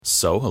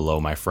So, hello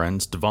my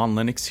friends, Devon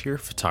Lennox here,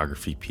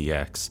 Photography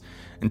PX.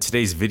 In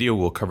today's video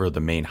we'll cover the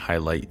main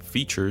highlight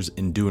features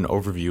and do an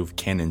overview of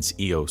Canon's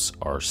EOS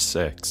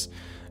R6.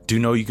 Do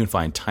know you can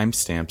find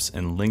timestamps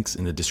and links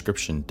in the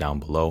description down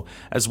below,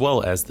 as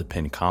well as the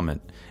pinned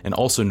comment. And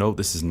also note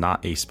this is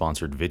not a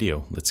sponsored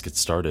video. Let's get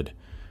started.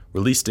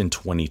 Released in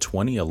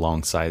 2020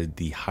 alongside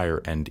the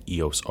higher-end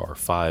EOS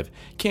R5,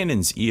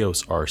 Canon's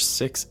EOS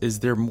R6 is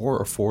their more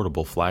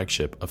affordable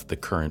flagship of the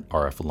current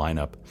RF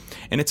lineup,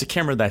 and it's a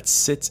camera that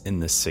sits in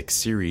the 6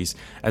 series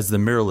as the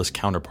mirrorless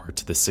counterpart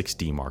to the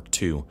 6D Mark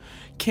II.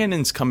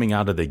 Canon's coming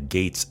out of the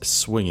gates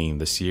swinging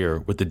this year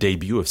with the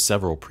debut of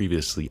several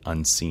previously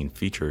unseen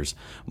features,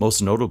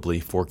 most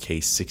notably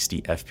 4K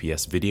 60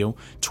 FPS video,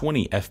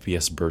 20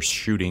 FPS burst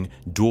shooting,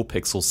 dual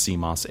pixel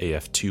CMOS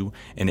AF2,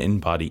 and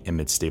in-body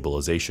image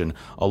stabilization,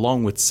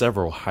 along with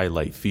several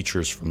highlight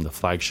features from the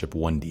flagship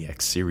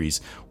 1DX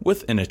series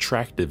with an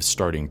attractive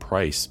starting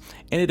price,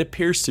 and it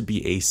appears to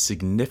be a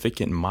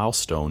significant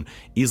milestone,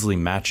 easily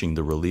matching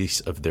the release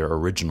of their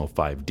original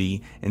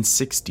 5D and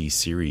 6D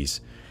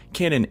series.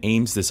 Canon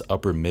aims this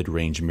upper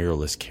mid-range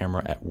mirrorless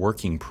camera at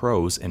working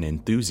pros and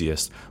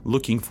enthusiasts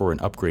looking for an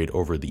upgrade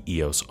over the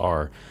EOS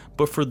R,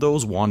 but for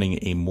those wanting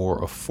a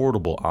more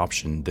affordable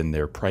option than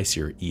their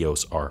pricier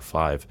EOS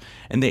R5,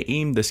 and they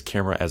aim this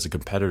camera as a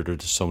competitor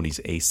to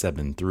Sony's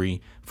a7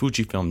 III,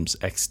 Fujifilm's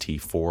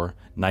X-T4,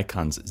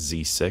 Nikon's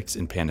Z6,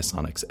 and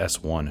Panasonic's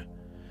S1.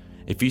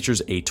 It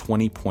features a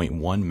 20.1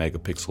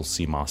 megapixel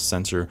CMOS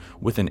sensor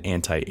with an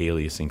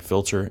anti-aliasing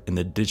filter and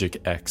the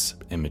Digic X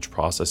image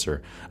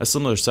processor, a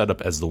similar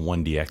setup as the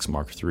 1DX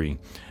Mark III.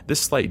 This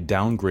slight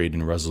downgrade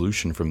in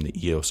resolution from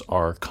the EOS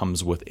R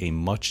comes with a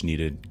much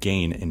needed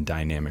gain in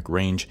dynamic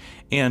range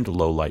and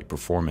low light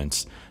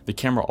performance. The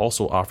camera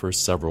also offers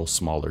several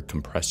smaller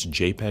compressed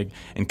JPEG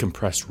and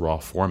compressed RAW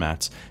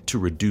formats to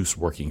reduce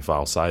working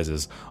file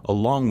sizes,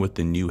 along with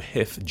the new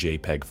HIF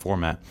JPEG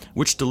format,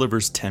 which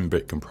delivers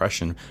 10-bit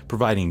compression,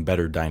 providing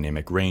better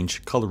dynamic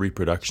range, color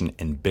reproduction,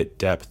 and bit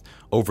depth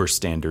over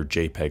standard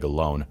JPEG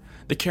alone.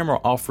 The camera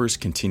offers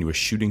continuous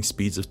shooting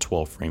speeds of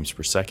 12 frames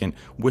per second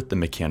with the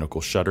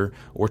mechanical shutter,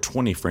 or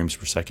 20 frames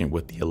per second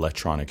with the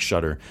electronic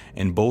shutter,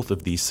 and both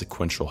of these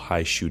sequential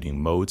high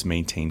shooting modes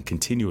maintain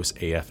continuous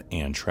AF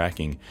and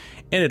tracking.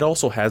 And it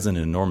also has an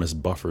enormous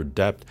buffer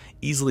depth,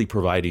 easily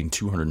providing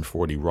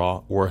 240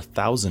 RAW or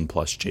 1000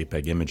 plus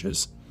JPEG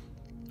images.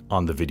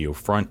 On the video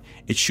front,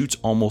 it shoots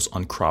almost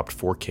uncropped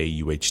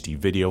 4K UHD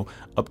video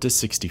up to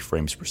 60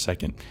 frames per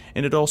second,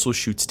 and it also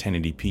shoots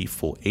 1080p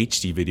full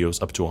HD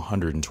videos up to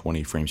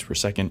 120 frames per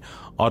second,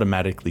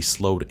 automatically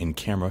slowed in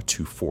camera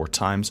to 4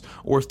 times,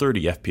 or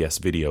 30 FPS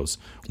videos.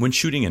 When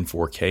shooting in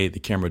 4K, the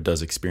camera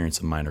does experience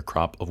a minor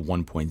crop of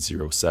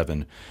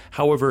 1.07.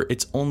 However,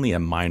 it's only a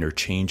minor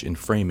change in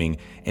framing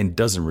and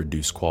doesn't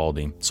reduce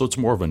quality, so it's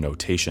more of a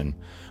notation.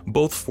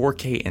 Both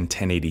 4K and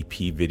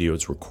 1080p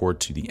videos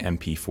record to the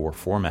MP4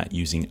 format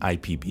using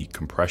IPB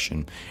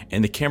compression,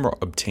 and the camera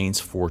obtains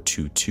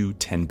 422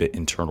 10-bit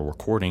internal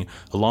recording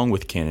along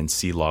with Canon's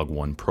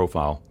C-Log1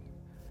 profile.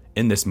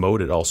 In this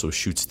mode, it also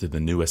shoots to the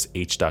newest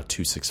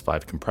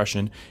H.265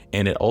 compression,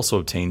 and it also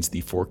obtains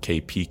the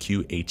 4K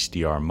PQ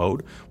HDR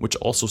mode, which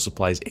also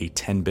supplies a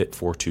 10-bit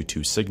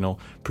 422 signal,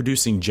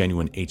 producing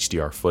genuine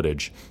HDR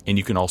footage. And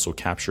you can also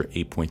capture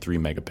 8.3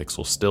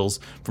 megapixel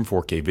stills from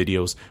 4K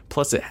videos,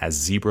 plus it has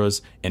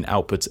zebras and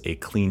outputs a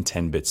clean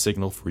 10-bit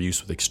signal for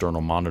use with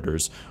external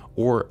monitors,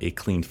 or a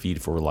clean feed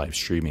for live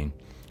streaming.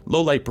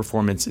 Low light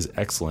performance is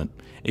excellent.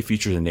 It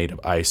features a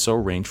native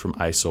ISO range from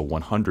ISO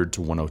 100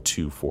 to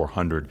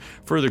 102/400,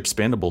 further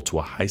expandable to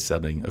a high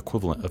setting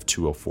equivalent of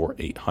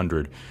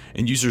 204/800,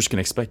 and users can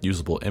expect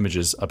usable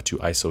images up to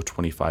ISO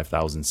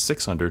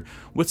 25600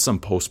 with some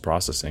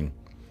post-processing.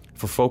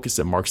 For focus,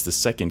 it marks the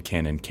second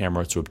Canon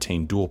camera to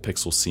obtain dual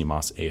pixel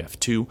CMOS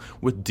AF2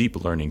 with deep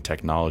learning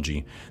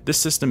technology. This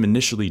system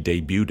initially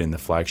debuted in the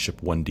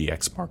flagship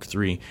 1DX Mark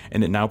III,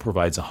 and it now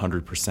provides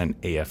 100%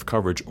 AF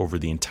coverage over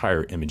the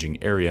entire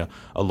imaging area,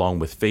 along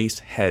with face,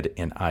 head,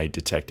 and eye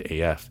detect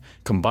AF.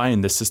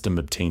 Combined, this system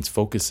obtains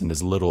focus in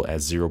as little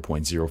as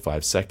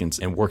 0.05 seconds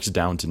and works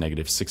down to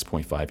negative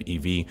 6.5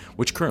 EV,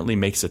 which currently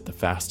makes it the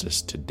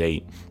fastest to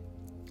date.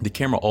 The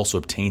camera also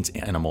obtains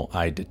animal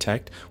eye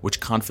detect,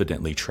 which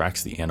confidently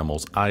tracks the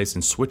animal's eyes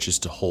and switches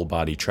to whole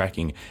body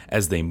tracking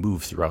as they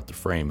move throughout the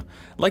frame.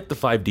 Like the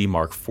 5D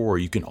Mark IV,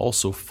 you can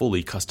also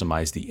fully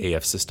customize the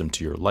AF system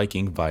to your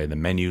liking via the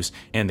menus,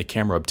 and the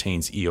camera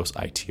obtains EOS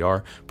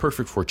ITR,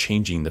 perfect for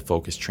changing the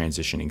focus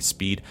transitioning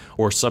speed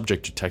or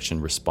subject detection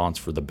response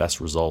for the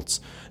best results.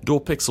 Dual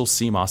pixel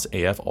CMOS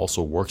AF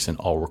also works in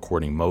all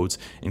recording modes,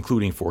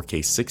 including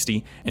 4K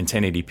 60 and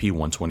 1080p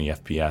 120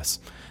 FPS.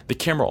 The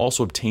camera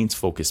also obtains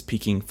focus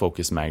peaking,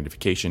 focus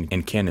magnification,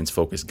 and Canon's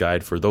focus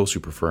guide for those who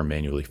prefer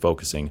manually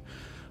focusing.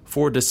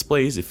 For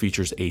displays, it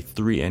features a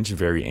 3-inch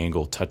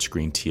vari-angle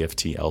touchscreen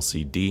TFT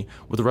LCD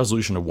with a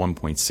resolution of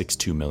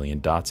 1.62 million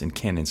dots and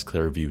Canon's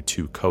ClearView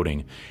 2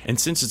 coating. And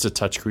since it's a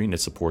touchscreen, it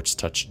supports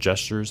touch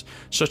gestures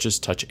such as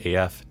Touch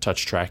AF,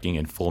 touch tracking,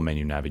 and full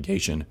menu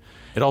navigation.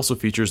 It also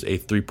features a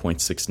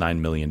 3.69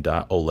 million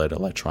dot OLED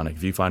electronic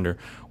viewfinder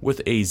with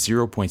a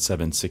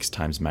 0.76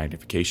 times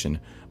magnification,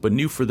 but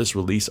new for this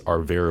release are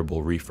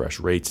variable refresh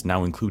rates,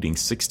 now including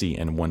 60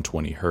 and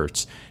 120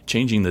 Hz.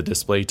 Changing the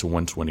display to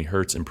 120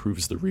 Hz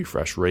improves the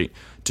refresh rate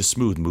to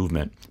smooth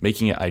movement,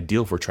 making it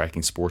ideal for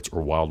tracking sports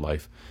or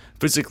wildlife.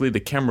 Physically, the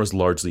camera is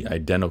largely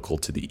identical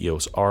to the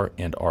EOS R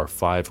and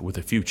R5 with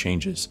a few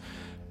changes.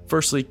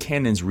 Firstly,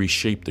 Canon's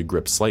reshaped the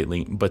grip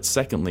slightly, but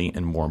secondly,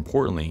 and more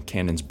importantly,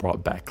 Canon's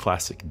brought back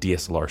classic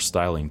DSLR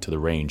styling to the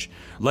range.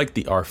 Like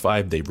the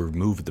R5, they've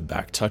removed the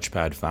back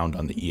touchpad found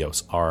on the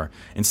EOS R,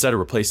 instead of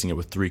replacing it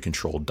with 3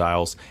 controlled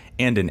dials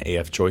and an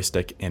AF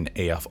joystick and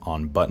AF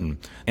on button.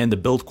 And the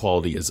build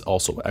quality is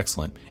also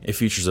excellent. It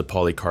features a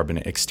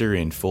polycarbonate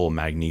exterior and full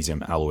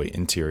magnesium alloy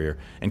interior,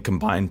 and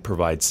combined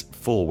provides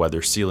full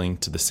weather sealing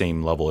to the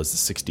same level as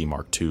the 6D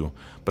Mark II.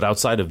 But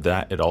outside of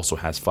that, it also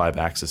has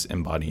 5-axis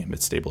in-body image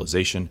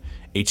stabilization,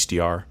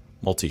 HDR,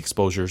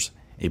 multi-exposures,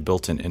 a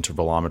built-in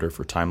intervalometer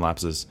for time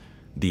lapses,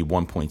 the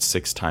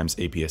 1.6 times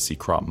APS-C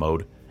crop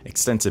mode,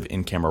 extensive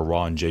in-camera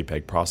RAW and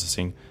JPEG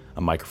processing,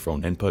 a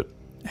microphone input,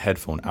 a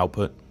headphone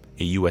output,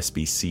 a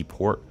USB-C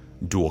port,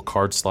 dual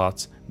card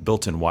slots,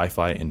 built-in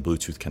Wi-Fi and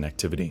Bluetooth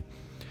connectivity.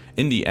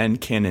 In the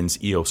end,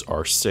 Canon's EOS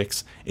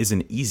R6 is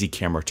an easy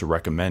camera to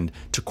recommend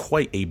to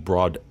quite a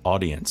broad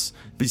audience.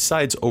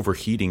 Besides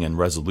overheating and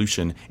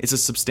resolution, it's a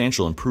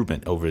substantial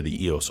improvement over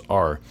the EOS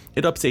R.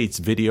 It updates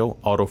video,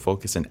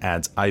 autofocus, and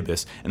adds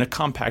IBIS in a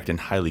compact and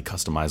highly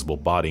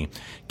customizable body.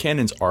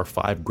 Canon's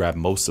R5 grabbed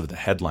most of the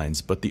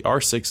headlines, but the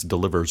R6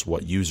 delivers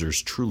what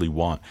users truly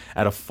want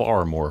at a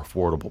far more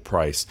affordable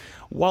price.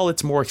 While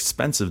it's more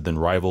expensive than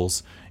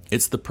rivals,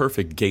 it's the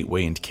perfect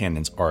gateway into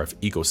Canon's RF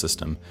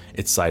ecosystem.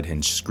 Its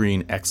side-hinged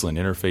screen, excellent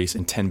interface,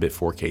 and 10-bit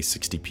 4K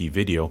 60p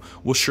video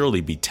will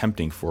surely be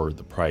tempting for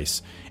the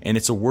price, and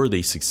it's a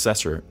worthy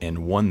successor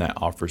and one that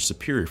offers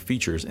superior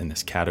features in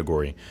this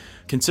category.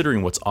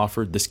 Considering what's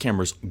offered, this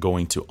camera's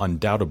going to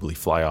undoubtedly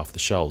fly off the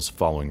shelves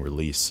following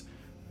release.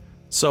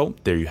 So,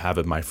 there you have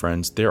it, my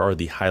friends. There are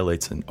the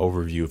highlights and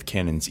overview of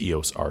Canon's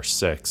EOS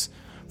R6.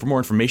 For more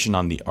information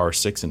on the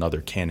R6 and other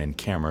Canon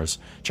cameras,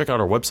 check out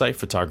our website,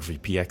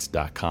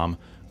 photographypx.com,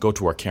 go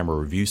to our camera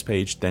reviews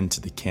page, then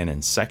to the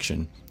Canon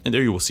section, and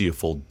there you will see a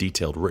full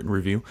detailed written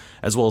review,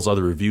 as well as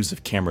other reviews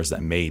of cameras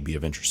that may be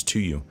of interest to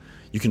you.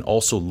 You can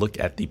also look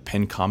at the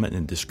pinned comment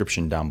in the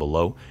description down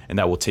below, and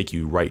that will take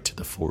you right to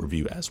the full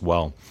review as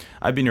well.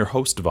 I've been your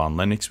host, Devon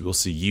Lennox. We will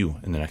see you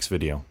in the next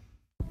video.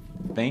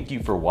 Thank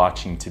you for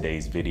watching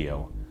today's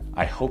video.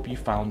 I hope you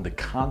found the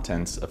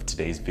contents of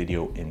today's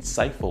video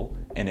insightful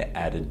and it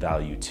added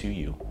value to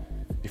you.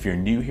 If you're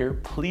new here,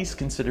 please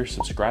consider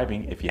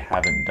subscribing if you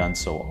haven't done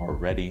so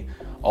already.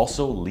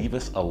 Also, leave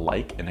us a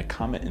like and a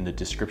comment in the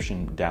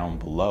description down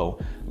below.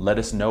 Let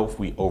us know if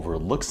we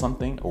overlooked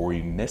something or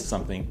we missed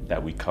something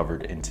that we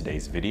covered in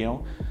today's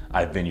video.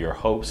 I've been your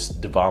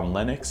host, Devon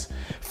Lennox,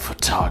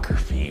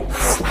 Photography.